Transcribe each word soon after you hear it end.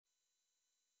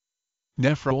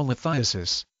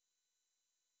Nephrolithiasis.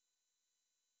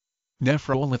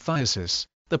 Nephrolithiasis,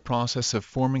 the process of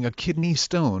forming a kidney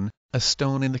stone, a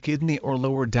stone in the kidney or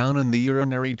lower down in the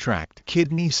urinary tract.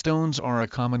 Kidney stones are a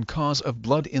common cause of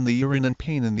blood in the urine and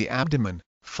pain in the abdomen,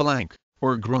 flank,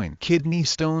 or groin. Kidney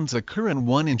stones occur in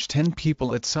 1 in 10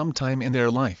 people at some time in their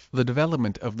life. The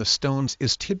development of the stones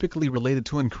is typically related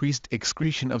to increased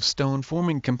excretion of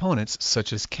stone-forming components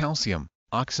such as calcium,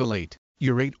 oxalate,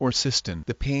 urate or cystine.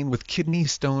 The pain with kidney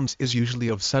stones is usually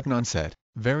of sudden onset,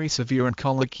 very severe and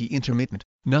colicky intermittent,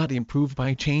 not improved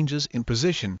by changes in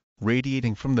position,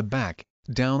 radiating from the back,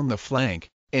 down the flank,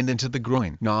 and into the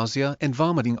groin. Nausea and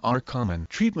vomiting are common.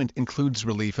 Treatment includes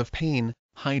relief of pain,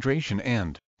 hydration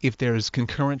and, if there is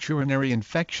concurrent urinary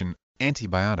infection,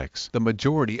 antibiotics. The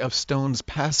majority of stones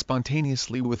pass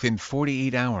spontaneously within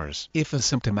 48 hours. If a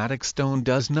symptomatic stone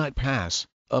does not pass,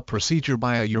 a procedure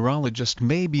by a urologist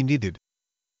may be needed.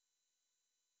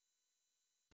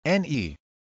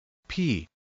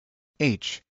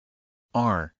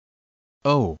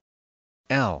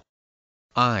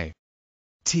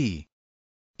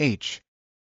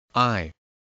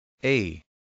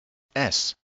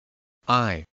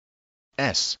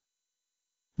 Nephrolithiasis.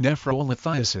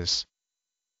 Nephrolithiasis